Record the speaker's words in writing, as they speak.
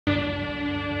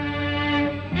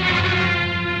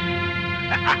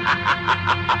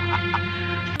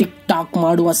Tick talk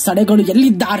ಮಾಡುವ ಸಡೆಗಳು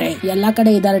ಎಲ್ಲಿದ್ದಾರೆ? ಎಲ್ಲಾ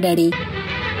ಕಡೆ ಇದ್ದಾರೆ ಡ್ಯಾಡಿ.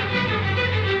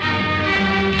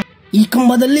 ಈ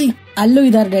ಕಂಬದಲ್ಲಿ ಅಲ್ಲೂ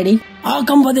ಇದ್ದಾರೆ ಡ್ಯಾಡಿ. ಆ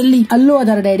ಕಂಬದಲ್ಲಿ ಅಲ್ಲೂ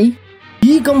ಅದಾರ ಡ್ಯಾಡಿ.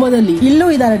 ಈ ಕಂಬದಲ್ಲಿ ಇಲ್ಲೂ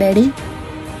ಇದ್ದಾರೆ ಡ್ಯಾಡಿ.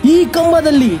 ಈ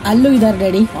ಕಂಬದಲ್ಲಿ ಅಲ್ಲೂ ಇದ್ದಾರೆ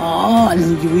ಡ್ಯಾಡಿ.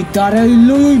 ಅಲ್ಲಿಯೂ ಇದ್ದಾರೆ,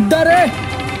 ಇಲ್ಲೂ ಇದ್ದಾರೆ.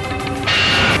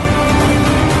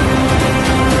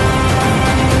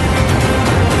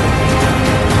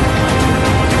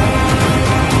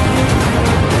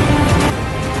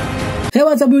 ಹೇ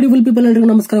ವಾಟ್ಸ್ ಅಪ್ ಬ್ಯೂಟಿಫುಲ್ ಪೀಪಲ್, ಎಲ್ರಿಗೂ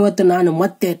ನಮಸ್ಕಾರ. ಇವತ್ತು ನಾನು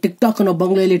ಮತ್ತೆ ಟಿಕ್ ಟಾಕ್ ಅನ್ನೋ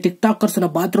ಬಂಗ್ಲೆಯಲ್ಲಿ ಟಿಕ್ ಟಾಕರ್ಸ್ ನ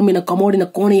ಬಾತ್ರೂಮಿನ ಕಮೋಡಿನ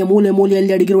ಕೋಣೆಯ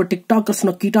ಮೂಲೆಯಲ್ಲಿ ಅಡಗಿರುವ ಟಿಕ್ ಟಾಕರ್ಸ್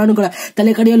ನ ಕೀಟಾಣುಗಳ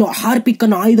ತಲೆ ಕಡಿಯಲು ಹಾರ್ಪಿಕ್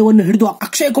ಅನ್ನೋ ಆಯುಧವನ್ನು ಹಿಡಿದು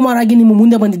ಅಕ್ಷಯ್ ಕುಮಾರ್ ಆಗಿ ನಿಮ್ಮ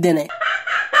ಮುಂದೆ ಬಂದಿದ್ದೇನೆ.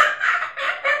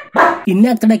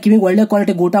 ಇನ್ಯಾಕ್ ತಡ ಕಿವಿಗೆ ಒಳ್ಳೆ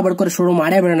ಕ್ವಾಲಿಟಿ ಊಟ ಬಡ್ಕೋರು ಶುರು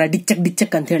ಮಾಡೇ ಬಿಡೋಣ,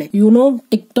 ಡಿಚ್ಚಕ್ ಅಂತ ಹೇಳಿ. You know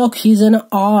tick talk is an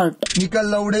art. Nickel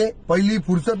ಲೌಡೆ ಪಹಲಿ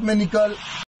ಫುರ್ಸತ್ May nickel.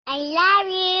 I love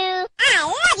you. I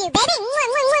love you, baby.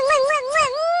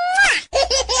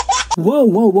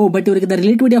 Woh but ಇವರಿಗೆ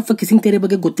ರಿಲೇಟಿವಿಟಿ ಆಫ್ ಕಿಸಿಂಗ್ ಥಿಯರಿ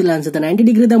ಬಗ್ಗೆ ಗೊತ್ತಿಲ್ಲ ಅನ್ಸುತ್ತೆ. 90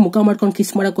 ಡಿಗ್ರಿದ ಮುಖ ಮಾಡ್ಕೊಂಡು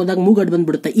ಕಿಸ್ ಮಾಡಕ್ ಹೋದಾಗ ಮೂಗಡ್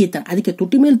ಬಂದ್ಬಿಡುತ್ತೆ ಈ ತರ. ಅದಕ್ಕೆ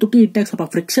ತುಟಿ ಮೇಲೆ ತುಟಿ ಇಟ್ಟಾಗ ಸ್ವಲ್ಪ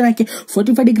ಫ್ರಿಕ್ಷನ್ ಹಾಕಿ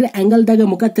 45 ಡಿಗ್ರಿ ಆಂಗಲ್ ದಾಗ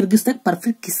ಮುಖ ತಿರುಗಿಸಿದಾಗ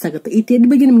ಪರ್ಫೆಕ್ಟ್ ಕಿಸ್ ಆಗುತ್ತೆ. ಈ ಥಿಯರಿ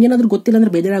ಬಗ್ಗೆ ನಿಮ್ಗೆ ಏನಾದ್ರು ಗೊತ್ತಿಲ್ಲ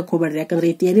ಅಂದ್ರೆ ಬೇಜಾರಾಗಿ ಹೋಗ್ಬೇಡ್ರಿ, ಯಾಕಂದ್ರೆ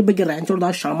ಈ ಥಿಯರಿ ಬಗ್ಗೆ ರಾಂಚೋಡ್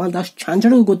ದಾಸ್, ಶಾಮಲ್ ದಾಸ್,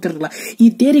 ಚಾಂಚಡಿಗೂ ಗೊತ್ತಿರಲ್ಲ. ಈ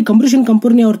ಥಿಯರಿ ಕಂಪ್ಯೂಷನ್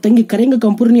ಕಂಪನಿ ಅವ್ರ ತಂಗಿ ಕರೆಂಗ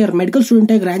ಕಂಪನಿ ಅವ್ರ ಮೆಡಿಕಲ್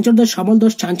ಸ್ಟೂಡೆಂಟ್ ಆಗಿ ರಾಂಚೋಡ್ ದಾಸ್, ಶಾಮಲ್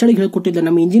ದಾಸ್, ಚಾಂಚಡಿಗೆ ಹೇಳ್ಕೊಟ್ಟಿದ್ದೆ.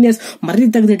 ನಮ್ಮ ಇಂಜಿನಿಯರ್ಸ್ ಮರದಿ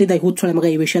ತೆಗೆದಿಟ್ಟಿದ್ದ ಹುಚ್ಚೊಳೆ ಮಗ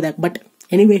ಈ ವಿಷಯದಾಗ. But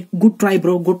anyway, good try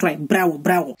bro, good try,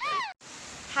 Bravo.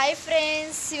 Hi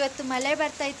friends, ಇವತ್ತು ಮಳೆ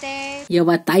ಬರ್ತೈತೆ.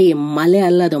 ಯವ್ವ ತಾಯಿ, ಮಳೆ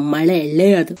ಅಲ್ಲ ಅದು, ಮಳೆ ಎಳ್ಳೆ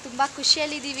ಅದು. ತುಂಬಾ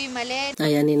ಖುಷಿಯಲ್ಲಿದೀವಿ. ಮಳೆ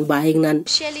ಅಯ್ಯ ನಿನ್ ಬಾಯಿಗೆ ನಾನು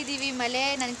ಖುಷಿಯಲ್ಲಿದೀವಿ. ಮಳೆ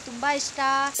ನನಗೆ ತುಂಬಾ ಇಷ್ಟ.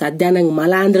 ಸದ್ಯ ನಂಗೆ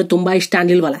ಮಲ ಅಂದ್ರೆ ತುಂಬಾ ಇಷ್ಟ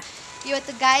ಅನ್ಲಿಲ್ವಲ್ಲ.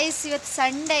 ಇವತ್ತು ಗೈಸ್, ಇವತ್ತು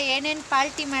ಸಂಡೇ, ಏನೇನ್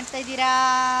ಪಾರ್ಟಿ ಮಾಡ್ತಾ ಇದ್ದೀರಾ?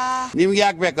 ನಿಮ್ಗೆ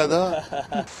ಯಾಕೆ ಬೇಕದು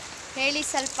ಹೇಳಿ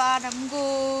ಸ್ವಲ್ಪ, ನಮಗೂ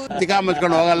ತಿಕಾ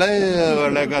ಮುಚ್ಕೊಂಡು ಹೋಗಲ್ಲ.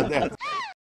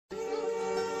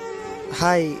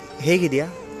 ಹಾಯ್, ಹೇಗಿದ್ಯಾ?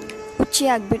 ಹುಚ್ಚಿ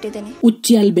ಆಗ್ಬಿಟ್ಟಿದ್ದೀನಿ.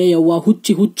 ಹುಚ್ಚಿ ಅಲ್ಬೇ ಯವ್ವ,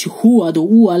 ಹುಚ್ಚಿ ಹೂ, ಅದು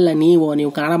ಹೂ ಅಲ್ಲ.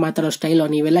 ನೀವು ಕನ್ನಡ ಮಾತಾಡೋ ಸ್ಟೈಲ್.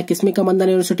 ನೀವೆಲ್ಲ ಕಿಸ್ಮಿಕಾ ಮಂದನ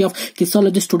ಯೂನಿವರ್ಸಿಟಿ ಆಫ್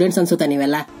ಕಿಸಾಲಜಿ ಸ್ಟೂಡೆಂಟ್ಸ್ ಅನ್ಸುತ್ತೆ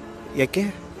ನೀವೆಲ್ಲ. ಯಾಕೆ?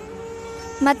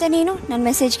 ಮತ್ತೆ ನೀನು ನನ್ನ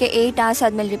ಮೆಸೇಜ್ಗೆ 8 hours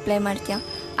ಆದ್ಮೇಲೆ ರಿಪ್ಲೈ ಮಾಡ್ತೀಯಾ,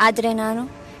 ಆದ್ರೆ ನಾನು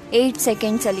 8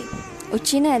 seconds ಅಲ್ಲಿ.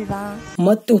 ಹುಚ್ಚಿನೇ ಅಲ್ವಾ?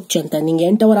 ಮತ್ತೆ ಹುಚ್ಚಿ ಅಂತ ನಿಂಗೆ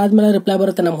 8 hours ಆದ್ಮೇಲೆ ರಿಪ್ಲೈ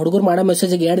ಬರುತ್ತೆ. ನಮ್ಮ ಹುಡುಗರು ಮಾಡೋ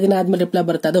ಮೆಸೇಜ್ಗೆ 2 ದಿನ ಆದ್ಮೇಲೆ ರಿಪ್ಲೈ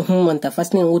ಬರುತ್ತೆ. ಅದು ಅಂತ.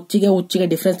 ಫಸ್ಟ್ ನೀವು ಹುಚ್ಚಿಗೆ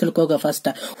ಡಿಫ್ರೆನ್ಸ್ ತಿಳ್ಕೋಗ. ಫಸ್ಟ್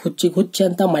ಹುಚ್ಚಿಗೆ ಹುಚ್ಚಿ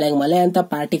ಅಂತ, ಮಳೆಗೆ ಮಳೆ ಅಂತ,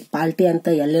 ಪಾರ್ಟಿ ಅಂತ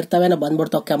ಎಲ್ಲಿರ್ತಾವೆ ನಾ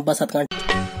ಬಂದ್ಬಿಡ್ತಾವ ಕ್ಯಾಂಪಸ್ ಹತ್ಕೊಂಡು.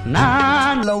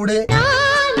 ಲೌಡೆ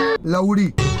ಲೌಡಿ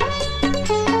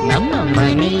ನಮ್ಮ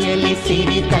ಮನೆಯಲ್ಲಿ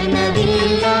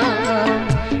ಸಿರಿತನವಿಲ್ಲ,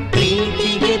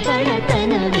 ಪ್ರೀತಿಗೆ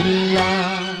ಬಡತನವಿಲ್ಲ.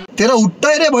 तेरा उठता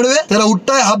है रे बड़वे, तेरा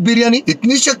उठता है हाफ बिरयानी.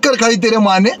 इतनी शक्कर खाई तेरे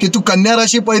माँ ने कि तू कन्या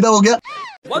राशि पैदा हो गया.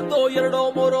 1 2 3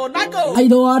 4 5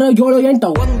 6 7 8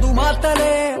 ಒಂದು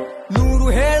ಮಾತಲೆ 100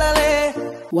 ಹೇಳಲೆ.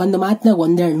 ಒಂದ್ ಮಾತ್ನಾಗ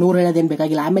 1 2 100 ಹೇಳೋದೇನ್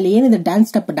ಬೇಕಾಗಿಲ್ಲ. ಆಮೇಲೆ ಏನಿದೆ ಡ್ಯಾನ್ಸ್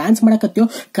ಸ್ಟೆಪ್, ಡ್ಯಾನ್ಸ್ ಮಾಡಕತ್ತೀವೋ,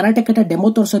 ಕರಾಟೆ ಕಟ್ಟ ಡೆಮೋ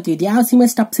ತೋರ್ಸತ್ತಿ, ಯಾವ ಸಿಮೆ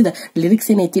ಸ್ಟೆಪ್ಸ್ ಇದೆ, ಲಿರಿಕ್ಸ್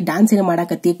ಏನೈತಿ, ಡ್ಯಾನ್ಸ್ ಏನೇ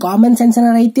ಮಾಡಕತ್ತಿ, ಕಾಮನ್ ಸೆನ್ಸ್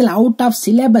ಏನಾರ ಐತಿಲ್ಲ, ಔಟ್ ಆಫ್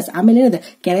ಸಿಲೆಬಸ್. ಆಮೇಲೆ ಏನಿದೆ,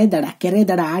 ಕೆರೆ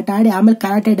ದಡ ಆಟ ಆಡಿ ಆಮೇಲೆ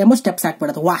karate demo steps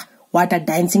ಹಾಕ್ಬಿಡೋದು. What a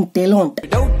dancing talent.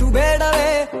 Doubt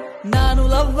ಬೇಡವೇ, ನಾನು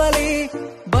ಲವ್ವಲಿ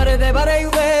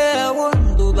ಬರೆಯುವೆ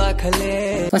ಒಂದು ದಾಖಲೆ.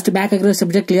 ಫಸ್ಟ್ ಬ್ಯಾಕ್ ಆಗಿರೋ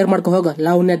ಸಬ್ಜೆಕ್ಟ್ ಕ್ಲಿಯರ್ ಮಾಡ್ಕೊ ಹೋಗ.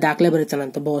 ಲವ್ನ ದಾಖಲೆ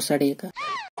ಬರೀತಾನಂತ ಬಹು ಸಡಿ. ಈಗ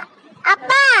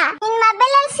ಅಪ್ಪ, ನಿನ್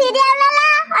ಮೊಬೈಲ್ ಅಲ್ಲಿ ಸೀರೆ ಅವಳಲ್ಲ,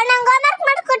 ನಂಗೆ ಹೋಮ್ವರ್ಕ್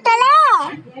ಮಾಡ್ಕೊಟ್ಟಲೆ.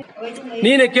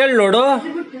 ನೀನೆ ಕೇಳಿ ನೋಡು.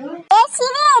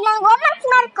 ಸೀರೆ ನಂಗೆ ಹೋಮ್ವರ್ಕ್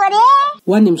ಮಾಡ್ಕೊರೆ.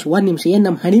 ಒಂದ್ ನಿಮಿಷ ಏನ್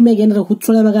ನಮ್ ಹಣಿ ಮ್ಯಾಗ ಏನಾರ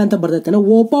ಹುಚ್ಚೊಳೆ ಮಗ ಅಂತ ಬರ್ತೈತೆ.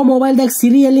 ಓಪೋ ಮೊಬೈಲ್ ದಾಗ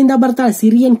ಸಿರಿ ಎಲ್ಲಿಂದ ಬರ್ತಾಳೆ?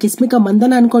 ಸಿರಿ ಏನ್ ಕಿಸ್ಮಿಕಾ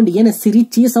ಮಂದನ ಅನ್ಕೊಂಡು ಏನ ಸಿರಿ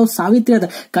ಚೀಸ್ ಅವ್ ಸಾವಿತ್ರಿ ಅದ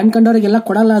ಕಂಡ್ಕೊಂಡವ್ರಿಗೆಲ್ಲ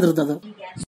ಕೊಡಲ್ಲ ಅದ್ರದ್ದು.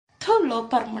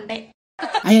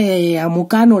 ಅಯ್ಯ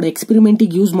ಮುಖ ನೋಡಿ, ಎಕ್ಸ್ಪೆರಿಮೆಂಟ್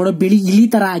ಯೂಸ್ ಮಾಡೋ ಬಿಳಿ ಇಲಿ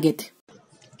ತರ ಆಗೈತಿ.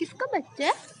 ಕಿಸ್ಕೋ ಬಚ್ಚೆ?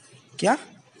 क्या?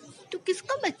 तू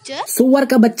किसका बच्चा है? सुअर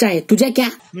का बच्चा है, तुझे क्या?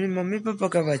 मेरे मम्मी पापा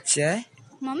का बच्चा है.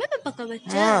 मम्मी पापा का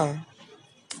बच्चा? हाँ.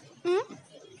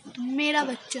 मेरा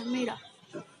बच्चा, मेरा.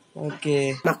 ಓಕೆ.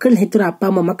 ಮಕ್ಕಳು ಹೆತ್ತರು ಅಪ್ಪ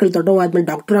ಅಮ್ಮ ಮಕ್ಕಳು ದೊಡ್ಡವಾದ್ಮೇಲೆ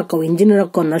ಡಾಕ್ಟರ್ ಹಾಕವ್, ಇಂಜಿನಿಯರ್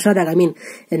ಹಾಕವ್, ನಶಾದಾಗ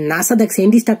ನಾಸಾದಾಗ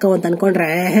ಸೈಂಟಿಸ್ಟ್ ಹಾಕವ್ ಅಂತ ಅನ್ಕೊಂಡ್ರೆ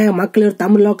ಮಕ್ಳು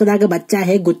ತಮ್ಮ ಲೋಕದಾಗ ಬಚ್ಚಾ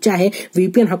ಹೇ ಗುಚ್ಚಾ ಹೇ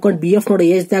VPN ಹಾಕೊಂಡ್ BF ನೋಡೋ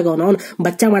ಏಜ್ದಾಗ ಅವ್ನು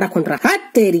ಬಚ್ಚಾ ಮಾಡಾಕೊಂಡ್ರ.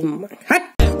 ಹತ್ತೇರಿ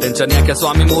ಟೆನ್ಷನ್ ಯಾಕೆ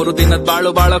ಸ್ವಾಮಿ, 3 ದಿನದ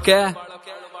ಬಾಳೋಕೆ.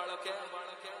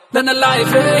 ನನ್ನ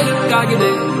ಲೈಫ್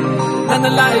ಹಿಂಗಾಗಿದೆ, ನನ್ನ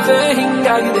ಲೈಫ್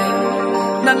ಹಿಂಗಾಗಿದೆ,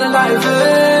 ನನ್ನ ಲೈಫ್.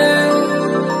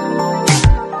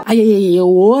 ಅಯ್ಯಯ್ಯೋ,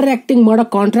 ಓವರ್ ಆಕ್ಟಿಂಗ್ ಮಾಡೋ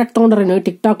ಕಾಂಟ್ರಾಕ್ಟ್ ತಗೊಂಡ್ರೆ ನೀವು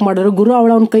ಟಿಕ್ ಟಾಕ್ ಮಾಡೋರು. ಗುರು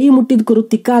ಅವಳ ಅವ್ನ ಕೈ ಮುಟ್ಟಿದ್ ಗುರು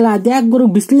ತಿಕ್ಕಾಲ. ಅದ್ಯಾಕ್ ಗುರು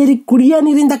ಬಿಸ್ಲೇರಿ ಕುಡಿಯೋ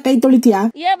ನೀರಿಂದ ಕೈ ತೊಳಿತೀಯಾ?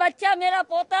 ये बच्चा मेरा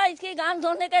पोता, इसकी गांड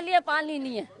धोने के लिए पानी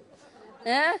नहीं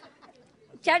है,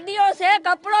 चड्डियों से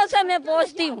कपड़ों से मैं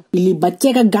पोंछती हूँ. ಇಲ್ಲಿ ಬಚ್ಚೆ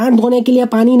का गांड धोने के लिए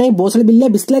पानी नहीं, ಬೋಸಲ್ ಬಿಲ್ಲೆ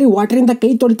ಬಿಸ್ಲರಿ ವಾಟರ್ ಇಂದ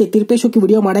ಕೈ ತೊಳಿತೆ ತಿರ್ಪೇಶೋಕಿ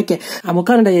ವಿಡಿಯೋ ಮಾಡಕ್ಕೆ. ಆ ಮುಖ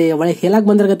ಒಳ್ಳೆ ಹೇಳಕ್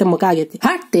ಬಂದಿರಗತ್ತೆ ಮುಖ ಆಗೈತಿ.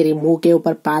 ಹಾಕ್ತೇರಿ ಮೂಕೆ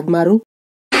ಉಪರ್ ಪಾದ್ ಮಾರು.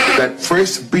 That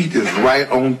first beat is right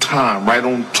on time, right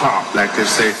on top, like they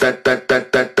say that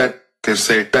they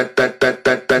say that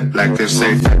like they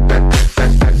say that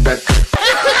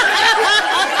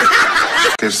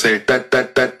they say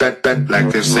that like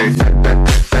they say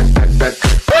that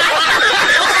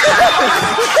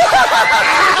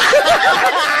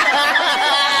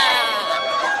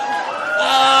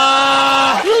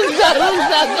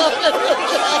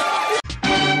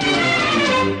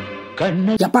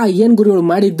ಯಪ್ಪ ಏನ್ ಗುರು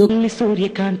ಮಾಡಿದ್ದು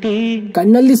ಸೂರ್ಯಕಾಂತಿ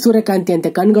ಕಣ್ಣಲ್ಲಿ ಸೂರ್ಯಕಾಂತಿ ಅಂತೆ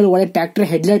ಕಣ್ಗಳು ಒಳ್ಳೆ ಟ್ರ್ಯಾಕ್ಟರ್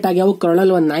ಹೆಡ್ಲೈಟ್ ಆಗ್ಯಾವ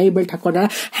ಕರಳಲ್ಲಿ ಒಂದ್ ನಾಯಿ ಬೆಲ್ಟ್ ಹಾಕೊಂಡ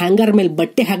ಹ್ಯಾಂಗರ್ ಮೇಲೆ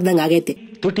ಬಟ್ಟೆ ಹಾಕ್ದಂಗ ಆಗೈತಿ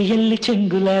ತುಟಿಯಲ್ಲಿ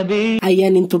ಚೆಂಗುಲಾಬಿ ಅಯ್ಯ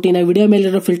ನಿನ್ ತುಟಿನ ವಿಡಿಯೋ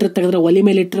ಮೇಲಿರೋ ಫಿಲ್ಟರ್ ತೆಗೆದ್ರೆ ಒಲಿ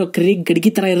ಮೇಲೆ ಇಟ್ಟಿರೋ ಕ್ರೀಗ್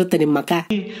ಗಡ್ಗಿ ತರ ಇರುತ್ತೆ ನಿಮ್ಮ ಮಕ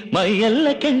ಮೈಯೆಲ್ಲ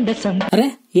ಕೆಂಡ ಅರೆ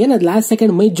ಏನದ್ ಲಾಸ್ಟ್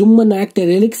ಸೆಕೆಂಡ್ ಮೈ ಜುಮ್ ಅನ್ನ ಆಗ್ತದೆ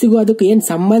ಲಿರಿಕ್ಸಿಗೂ ಅದಕ್ಕೆ ಏನ್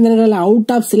ಸಂಬಂಧ ಇರಲ್ಲ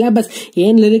ಔಟ್ ಆಫ್ ಸಿಲೆಬಸ್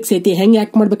ಏನ್ ಲಿರಿಕ್ಸ್ ಐತಿ ಹೆಂಗ್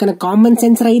ಆಕ್ಟ್ ಮಾಡ್ಬೇಕನ್ನ ಕಾಮನ್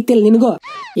ಸೆನ್ಸ್ ಐತಿ ನಿನಗೂ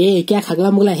ಕ್ಯಾಕ್ ಹಗಲ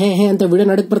ಮುಗಲ ಹೇ ಅಂತ ವಿಡಿಯೋ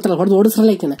ನಡಕ್ ಬರ್ತಲ್ಲ ಹೊಡೆದು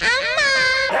ಓಡಿಸ್ರಲ್ಲ ಐತಿನ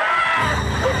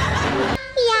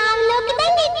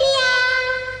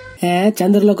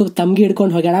ಚಂದ್ರಲೋಕಕ್ಕೆ ತಮ್ಗಿ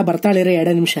ಹಿಡ್ಕೊಂಡು ಹೋಗ್ಯಾಳ ಬರ್ತಾಳಿರ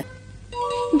 2 ನಿಮಿಷ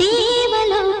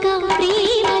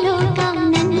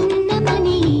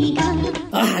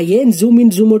ಏನ್ zoom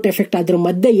in zoom out effect ಅದ್ರ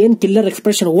ಮಧ್ಯೆ ಏನ್ ಕಿಲ್ಲರ್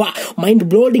ಎಕ್ಸ್ಪ್ರೆಷನ್ ವಾ mind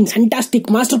ಬ್ಲೋಡಿಂಗ್ fantastic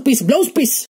master piece blouse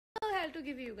piece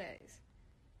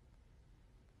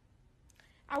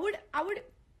I would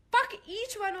fuck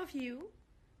each one of you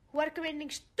who are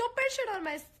commenting stupid shit on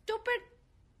my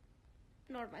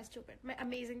my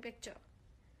amazing picture.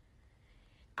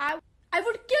 I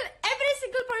would kill every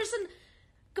single person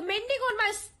commenting on my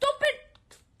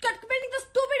commenting the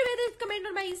stupid way they comment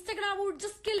on my Instagram. I would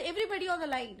just kill everybody on the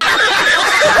line.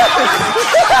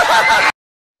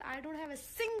 I don't have a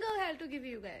single hell to give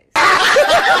you guys.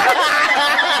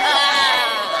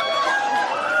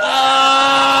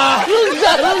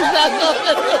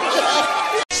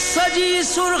 सजी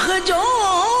सुर्ख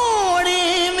जोड़े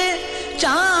में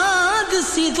चांद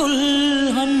सी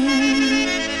दुल्हन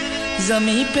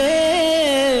जमी पे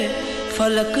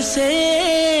फलक से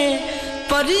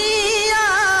परिया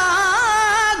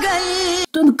गई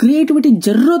ಇಷ್ಟೊಂದು ಕ್ರಿಯೇಟಿವಿಟಿ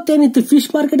ಜರ್ರತ್ತೇನಿತ್ತು ಫಿಶ್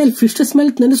ಮಾರ್ಕೆಟ್ ಅಲ್ಲಿ ಫಿಶ್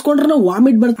ಸ್ಮೆಲ್ ನೆನೆಸ್ಕೊಂಡ್ರೆ ನಾವು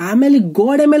ವಾಮಿಟ್ ಬರುತ್ತೆ ಆಮೇಲೆ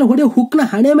ಗೋಡೆ ಮೇಲೆ ಹೊಡೆಯೋ ಹುಕ್ನ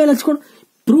ಹಣೆ ಮೇಲೆ ಹಚ್ಕೊಂಡು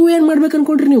ಪ್ರೂವ್ ಏನ್ ಮಾಡ್ಬೇಕು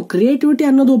ಅನ್ಕೊಂಡ್ರಿ ನೀವು ಕ್ರಿಯೇಟಿವಿಟಿ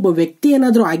ಅನ್ನೋದು ಒಬ್ಬ ವ್ಯಕ್ತಿ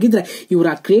ಏನಾದ್ರು ಆಗಿದ್ರೆ ಇವ್ರ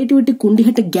ಆ ಕ್ರಿಯೇಟಿವಿಟಿ ಕುಂಡಿ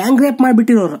ಹಟ್ಟ ಗ್ಯಾಂಗ್ ರೇಪ್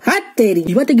ಮಾಡ್ಬಿಟ್ಟಿರೋರು ಹತ್ತೇರಿ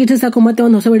ಇವತ್ತಿಗೆ ಇಷ್ಟ ಸಾಕು ಮತ್ತೆ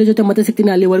ಒಂದು ಹೊಸ ವಿಡಿಯೋ ಜೊತೆ ಮತ್ತೆ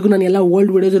ಸಿಗ್ತೀನಿ ಅಲ್ಲಿವರೆಗೂ ನಾನು ಎಲ್ಲ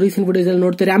ಓಲ್ಡ್ ವಿಡಿಯೋಸ್ ರೀಸೆಂಟ್ ವಿಡಿಯೋಸ್ ಎಲ್ಲ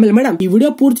ನೋಡ್ತೀರಿ ಆಮೇಲೆ ಮೇಡಮ್ ಈ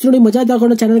ವಿಡಿಯೋ ಪೂರ್ತಿ ನೋಡಿ ಮಜಾ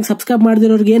ತಗೊಂಡು ಚಾನಲ್ ಸಬ್ಸ್ಕ್ರೈಬ್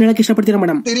ಮಾಡಿರೋರಿಗೆ ಏನ್ ಹೇಳಕ್ ಇಷ್ಟಪಡ್ತೀರಾ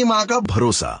ಮೇಡಮ್ तेरी माँ का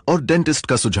भरोसा और डेंटिस्ट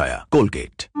का सुझाया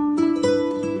कोलगेट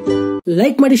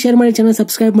ಲೈಕ್ ಮಾಡಿ ಶೇರ್ ಮಾಡಿ ಚಾನಲ್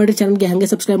ಸಬ್ಸ್ಕ್ರೈಬ್ ಮಾಡಿ ಚಾನಲ್ಗೆ ಹಂಗೆ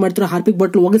ಸಬ್ಸ್ಕ್ರೈಬ್ ಮಾಡ್ತಿರೋ ಹಾರ್ಪಿಕ್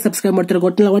ಬಾಟ್ಲ್ ಹೋಗಿ ಸಬ್ಸ್ಕ್ರೈಬ್ ಮಾಡ್ತಿರೋ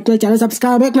ಒಟ್ಟಿನಲ್ಲಿ ಚಾನಲ್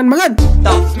ಸಬ್ಸ್ಕ್ರೈಬ್ ಆಗ್ಬೇಕು ನನ್ ಮಗ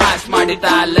ಸ್ಮ್ಯಾಶ್ ಮಾಡಿ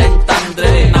ಟ್ಯಾಲೆಂಟ್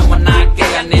ಅಂದ್ರೆ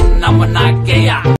ನಮ್ಮ ನಾಕೆಯ